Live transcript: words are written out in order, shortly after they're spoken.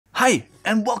Hi,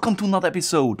 and welcome to another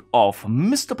episode of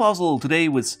Mr. Puzzle, today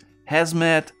with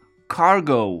Hazmat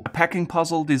Cargo, a packing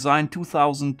puzzle designed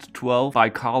 2012 by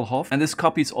Hoff, and this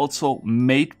copy is also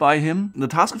made by him. The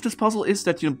task of this puzzle is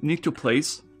that you need to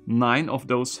place 9 of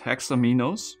those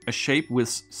hexaminos, a shape with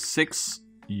 6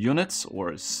 units,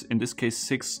 or in this case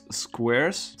 6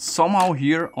 squares, somehow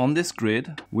here on this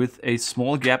grid with a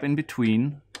small gap in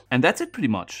between. And that's it pretty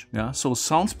much. Yeah, so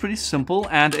sounds pretty simple,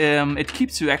 and it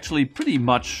keeps you actually pretty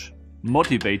much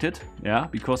motivated, yeah,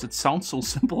 because it sounds so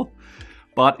simple,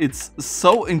 but it's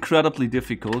so incredibly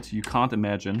difficult, you can't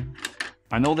imagine.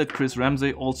 I know that Chris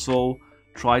Ramsey also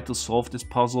tried to solve this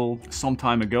puzzle some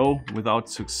time ago without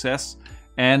success,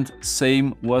 and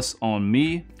same was on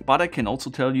me. But I can also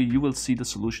tell you, you will see the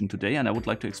solution today, and I would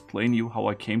like to explain you how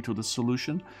I came to the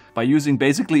solution by using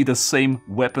basically the same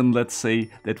weapon, let's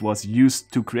say, that was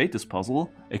used to create this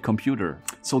puzzle, a computer.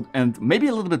 So, and maybe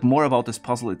a little bit more about this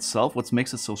puzzle itself. What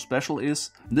makes it so special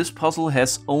is this puzzle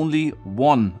has only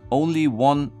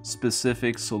one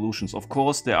specific solutions. Of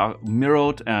course, there are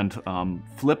mirrored and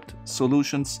flipped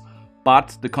solutions,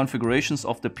 but the configurations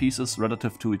of the pieces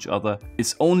relative to each other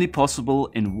is only possible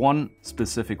in one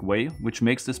specific way, which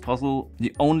makes this puzzle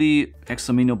the only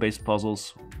hexamino-based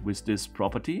puzzles with this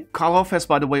property. Hoff has,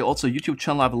 by the way, also a YouTube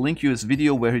channel. I will link you his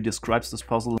video where he describes this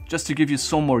puzzle, just to give you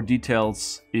some more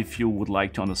details if you would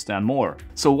like to understand more.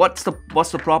 So what's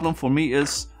the problem for me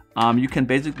is, you can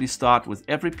basically start with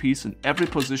every piece in every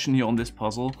position here on this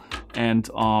puzzle, and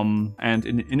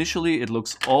initially it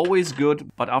looks always good,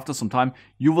 but after some time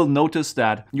you will notice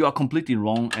that you are completely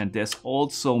wrong, and there's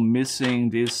also missing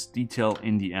this detail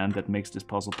in the end that makes this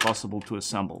puzzle possible to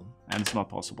assemble, and it's not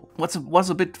possible. What was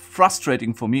a bit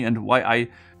frustrating for me, and why I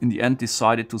in the end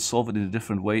decided to solve it in a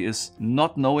different way, is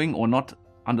not knowing or not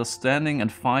understanding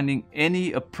and finding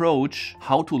any approach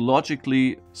how to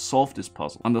logically solve this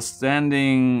puzzle.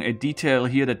 Understanding a detail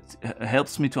here that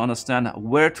helps me to understand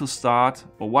where to start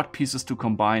or what pieces to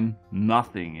combine,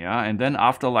 nothing, yeah. And then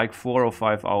after like 4 or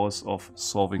 5 hours of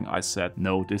solving, I said,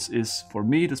 no, for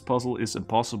me, this puzzle is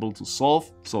impossible to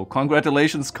solve. So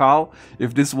congratulations, Carl,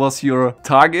 if this was your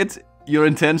target, your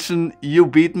intention, you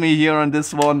beat me here on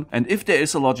this one. And if there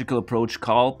is a logical approach,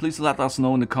 Carl, please let us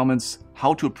know in the comments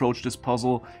how to approach this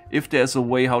puzzle, if there's a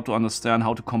way how to understand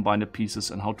how to combine the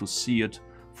pieces and how to see it.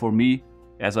 For me,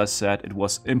 as I said, it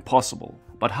was impossible.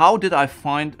 But how did I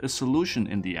find a solution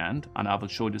in the end? And I will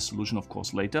show you the solution, of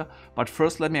course, later. But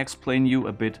first, let me explain you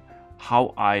a bit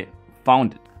how I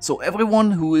found it. So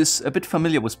everyone who is a bit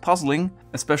familiar with puzzling,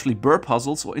 especially burr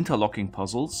puzzles or interlocking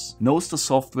puzzles, knows the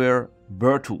software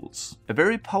Burr Tools. A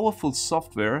very powerful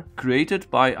software created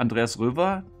by Andreas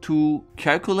Röver to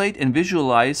calculate and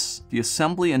visualize the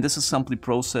assembly and disassembly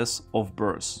process of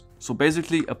burrs. So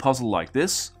basically a puzzle like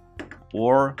this,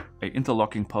 or a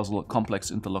interlocking puzzle, a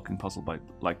complex interlocking puzzle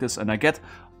like this. And I get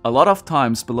a lot of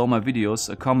times below my videos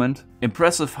a comment,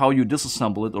 impressive how you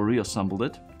disassemble it or reassembled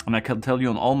it. And I can tell you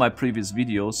on all my previous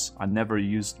videos, I never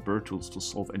used Burr Tools to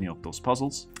solve any of those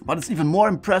puzzles. But it's even more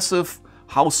impressive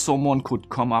how someone could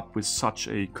come up with such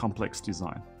a complex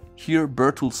design. Here,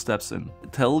 Burr Tools steps in,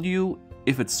 tell you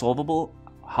if it's solvable,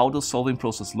 how the solving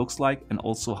process looks like, and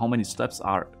also how many steps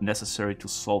are necessary to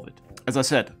solve it. As I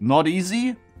said, not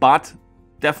easy, but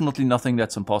definitely nothing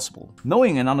that's impossible.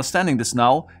 Knowing and understanding this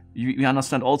now, you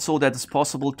understand also that it's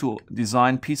possible to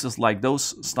design pieces like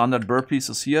those standard burr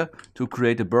pieces here to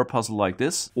create a burr puzzle like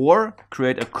this, or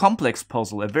create a complex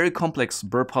puzzle, a very complex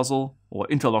burr puzzle or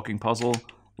interlocking puzzle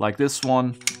like this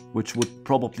one, which would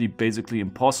probably basically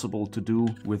impossible to do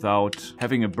without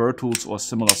having a Burr Tools or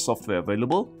similar software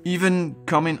available. Even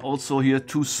coming also here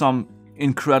to some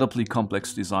incredibly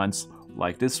complex designs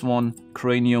like this one,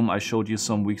 Cranium, I showed you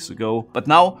some weeks ago. But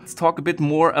now let's talk a bit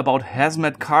more about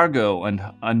Hazmat Cargo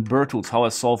and Burr Tools, how I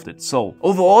solved it. So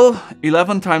overall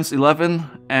 11 times 11,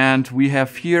 and we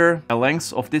have here a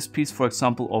length of this piece, for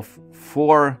example, of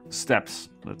 4 steps,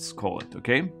 let's call it,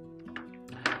 okay?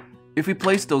 If we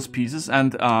place those pieces,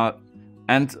 and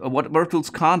what Burr Tools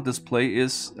can't display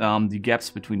is the gaps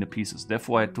between the pieces.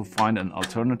 Therefore, I had to find an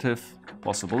alternative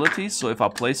possibility. So if I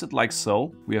place it like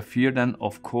so, we have here then,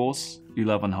 of course,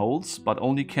 11 holes, but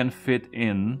only can fit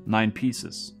in 9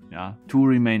 pieces. Yeah, 2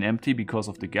 remain empty because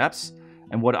of the gaps.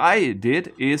 And what I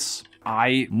did is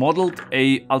I modeled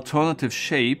a alternative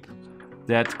shape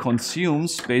that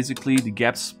consumes basically the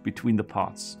gaps between the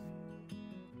parts.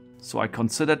 So I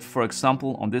considered, for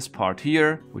example, on this part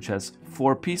here, which has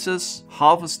 4 pieces,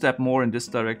 half a step more in this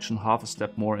direction, half a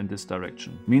step more in this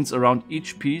direction. Means around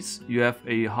each piece you have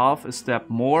a half a step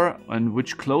more, and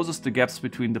which closes the gaps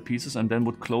between the pieces and then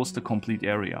would close the complete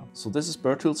area. So this is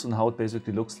Bertools and how it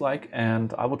basically looks like,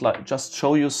 and I would like just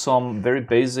show you some very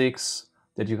basics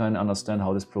that you can understand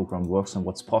how this program works and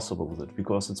what's possible with it,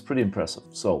 because it's pretty impressive.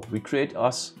 So we create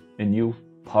us a new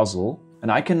puzzle.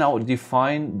 And I can now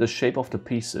define the shape of the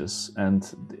pieces and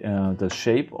the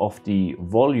shape of the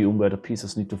volume where the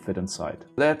pieces need to fit inside.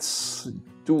 Let's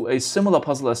do a similar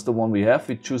puzzle as the one we have.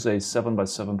 We choose a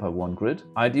 7x7x1 grid.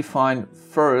 I define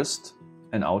first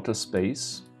an outer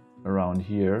space around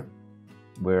here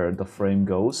where the frame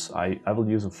goes. I will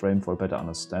use a frame for a better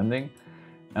understanding.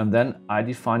 And then I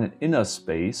define an inner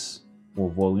space or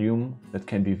volume that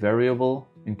can be variable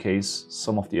in case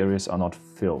some of the areas are not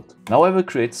filled. Now I will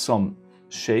create some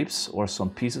shapes or some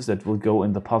pieces that will go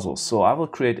in the puzzle. So I will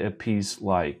create a piece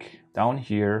like down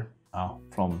here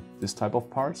from this type of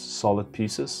parts, solid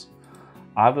pieces.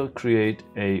 I will create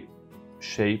a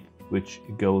shape which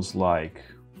goes like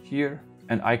here,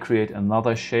 and I create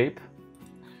another shape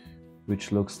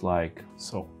which looks like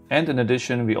so. And in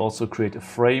addition, we also create a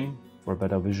frame for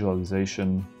better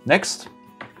visualization. Next,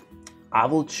 I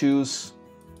will choose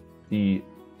the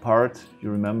part,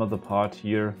 you remember the part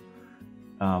here,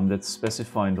 that's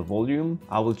specifying the volume.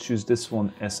 I will choose this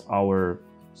one as our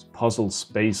puzzle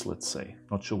space, let's say.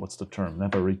 Not sure what's the term,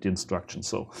 never read the instructions.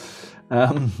 So,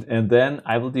 and then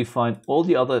I will define all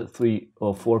the other 3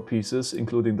 or 4 pieces,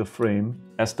 including the frame,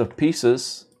 as the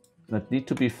pieces that need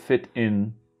to be fit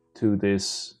in to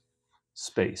this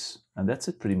space. And that's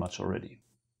it pretty much already.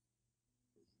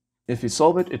 If you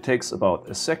solve it, it takes about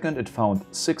a second. It found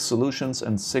 6 solutions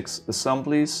and 6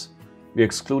 assemblies. We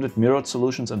excluded mirrored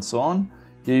solutions and so on.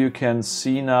 Here you can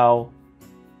see now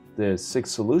the 6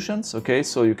 solutions. Okay,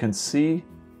 so you can see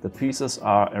the pieces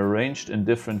are arranged in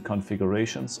different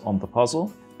configurations on the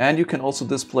puzzle. And you can also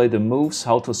display the moves,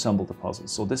 how to assemble the puzzle.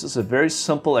 So this is a very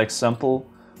simple example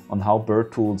on how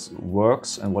Bertools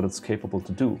works and what it's capable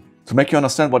to do. To make you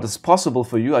understand what is possible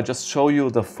for you, I just show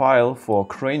you the file for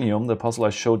Cranium, the puzzle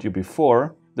I showed you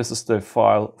before. This is the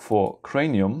file for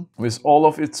Cranium with all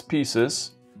of its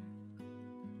pieces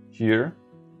here.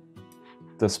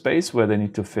 The space where they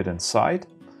need to fit inside,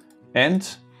 and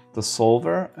the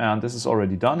solver, and this is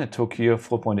already done. It took here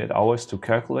 4.8 hours to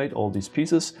calculate all these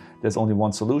pieces. There's only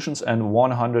 1 solution and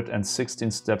 116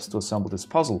 steps to assemble this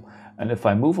puzzle. And if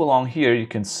I move along here, you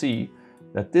can see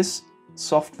that this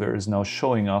software is now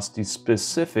showing us the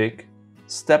specific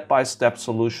step-by-step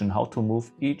solution, how to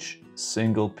move each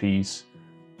single piece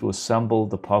to assemble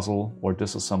the puzzle or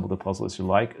disassemble the puzzle as you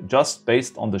like, just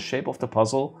based on the shape of the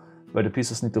puzzle, where the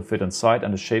pieces need to fit inside,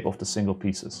 and the shape of the single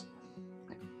pieces.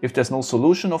 If there's no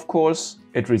solution, of course,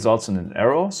 it results in an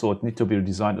error, so it needs to be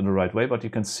designed in the right way. But you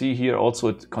can see here also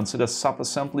it considers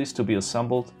sub-assemblies to be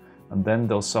assembled, and then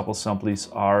those sub-assemblies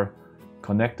are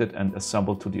connected and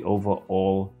assembled to the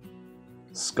overall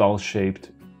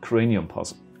skull-shaped cranium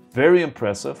puzzle. Very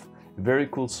impressive, very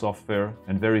cool software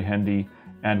and very handy.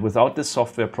 And without this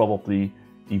software, probably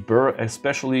the burr,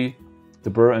 especially the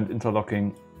burr and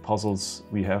interlocking puzzles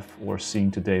we have or seeing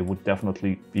today, would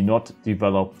definitely be not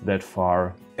developed that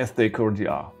far as they currently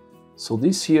are. So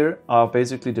these here are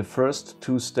basically the first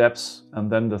 2 steps, and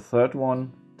then the third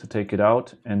one to take it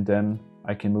out, and then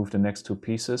I can move the next 2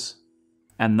 pieces.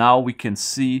 And now we can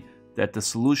see that the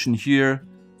solution here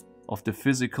of the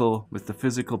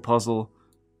physical puzzle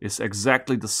is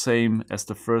exactly the same as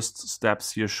the first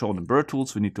steps here shown in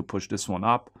Bertools. We need to push this one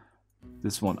up,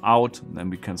 this one out, and then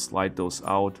we can slide those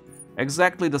out.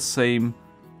 Exactly the same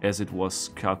as it was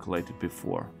calculated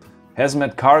before.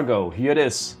 Hazmat Cargo, here it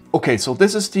is. Okay, so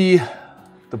this is the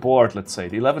board, let's say,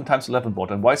 the 11x11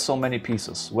 board. And why so many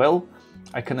pieces? Well,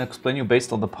 I can explain you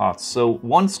based on the parts. So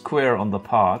 1 square on the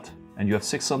part, and you have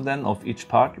 6 of them of each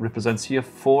part, represents here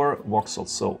 4 voxels.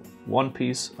 So 1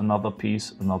 piece, another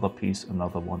piece, another piece,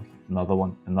 another one, another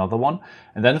one, another one.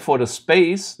 And then for the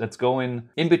space that's going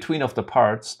in between of the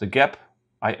parts, the gap,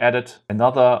 I added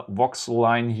another voxel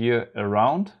line here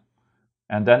around,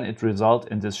 and then it results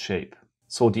in this shape.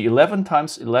 So the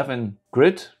 11x11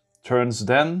 grid turns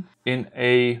then in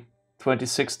a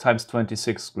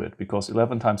 26x26 grid, because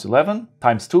 11x11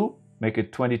 times 2 make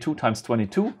it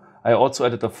 22x22. I also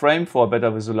added a frame for a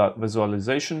better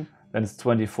visualization. Then it's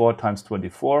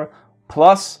 24x24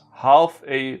 plus half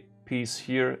a piece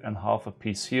here and half a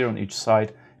piece here on each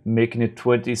side, making it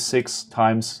 26x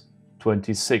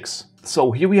 26.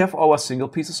 So here we have our single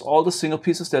pieces. All the single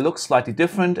pieces, they look slightly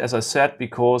different, as I said,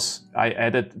 because I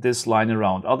added this line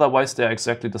around. Otherwise, they're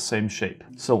exactly the same shape.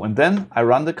 So, and then I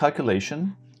run the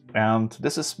calculation, and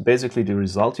this is basically the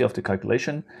result here of the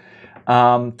calculation.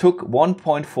 Took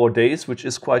 1.4 days, which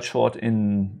is quite short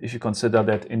if you consider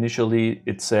that initially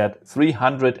it said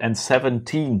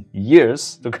 317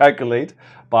 years to calculate,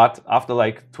 but after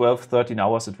like 12, 13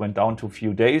 hours, it went down to a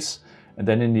few days. And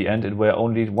then in the end, it were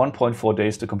only 1.4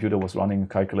 days the computer was running and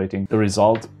calculating the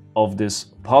result of this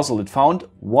puzzle. It found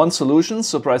one solution,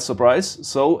 surprise, surprise.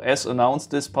 So as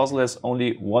announced, this puzzle has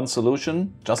only one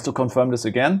solution. Just to confirm this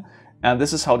again. And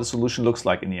this is how the solution looks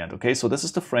like in the end. Okay, so this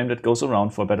is the frame that goes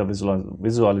around for better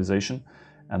visualization.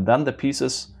 And then the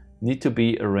pieces need to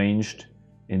be arranged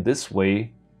in this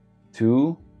way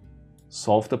to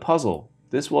solve the puzzle.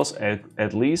 This was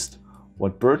at least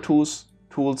what Bertoo's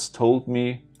tools told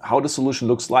me how the solution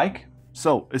looks like.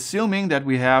 So, assuming that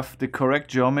we have the correct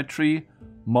geometry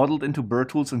modeled into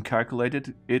Bertools and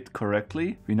calculated it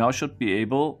correctly, we now should be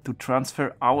able to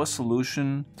transfer our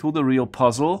solution to the real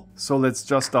puzzle. So let's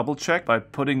just double check by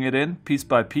putting it in piece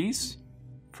by piece.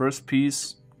 First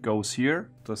piece goes here,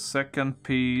 the second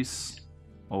piece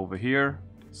over here,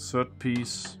 third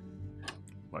piece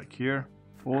like here,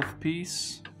 fourth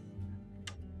piece,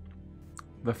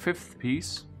 the fifth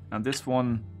piece, and this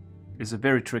one is a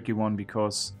very tricky one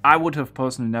because I would have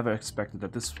personally never expected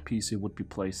that this piece here would be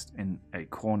placed in a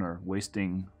corner,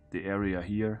 wasting the area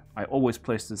here. I always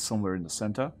place this somewhere in the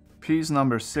center. Piece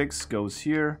number 6 goes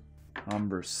here,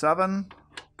 number 7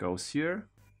 goes here,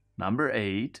 number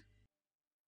 8,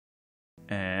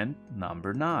 and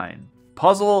number 9.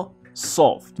 Puzzle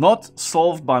solved. Not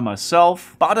solved by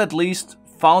myself, but at least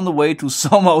found a way to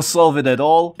somehow solve it at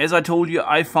all. As I told you,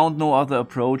 I found no other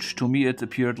approach. To me, it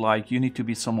appeared like you need to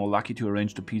be somehow lucky to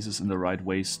arrange the pieces in the right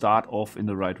way, start off in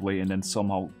the right way, and then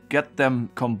somehow get them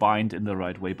combined in the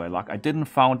right way by luck. I didn't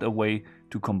find a way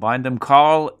to combine them.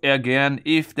 Carl, again,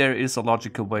 if there is a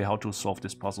logical way how to solve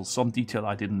this puzzle, some detail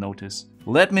I didn't notice,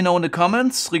 let me know in the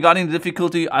comments. Regarding the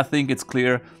difficulty, I think it's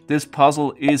clear. This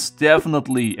puzzle is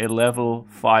definitely a level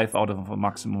 5 out of a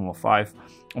maximum of 5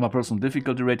 on my personal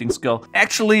difficulty rating scale.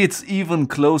 Actually, it's even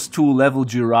close to level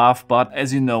giraffe, but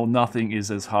as you know, nothing is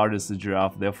as hard as the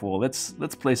giraffe. Therefore, let's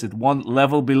place it one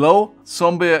level below,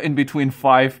 somewhere in between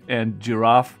 5 and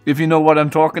giraffe, if you know what I'm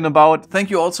talking about. Thank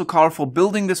you also, Carl, for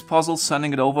building this puzzle,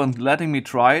 sending it over and letting me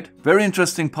try it. Very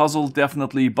interesting puzzle,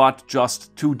 definitely, but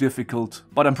just too difficult.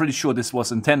 But I'm pretty sure this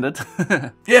was intended.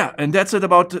 Yeah, and that's it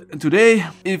about today.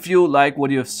 If you like what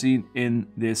you have seen in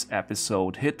this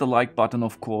episode, hit the like button,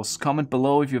 of course. Comment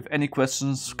below if you have any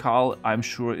questions. Carl, I'm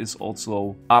sure, is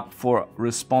also up for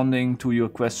responding to your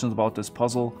questions about this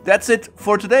puzzle. That's it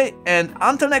for today, and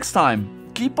until next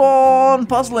time, keep on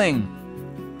puzzling!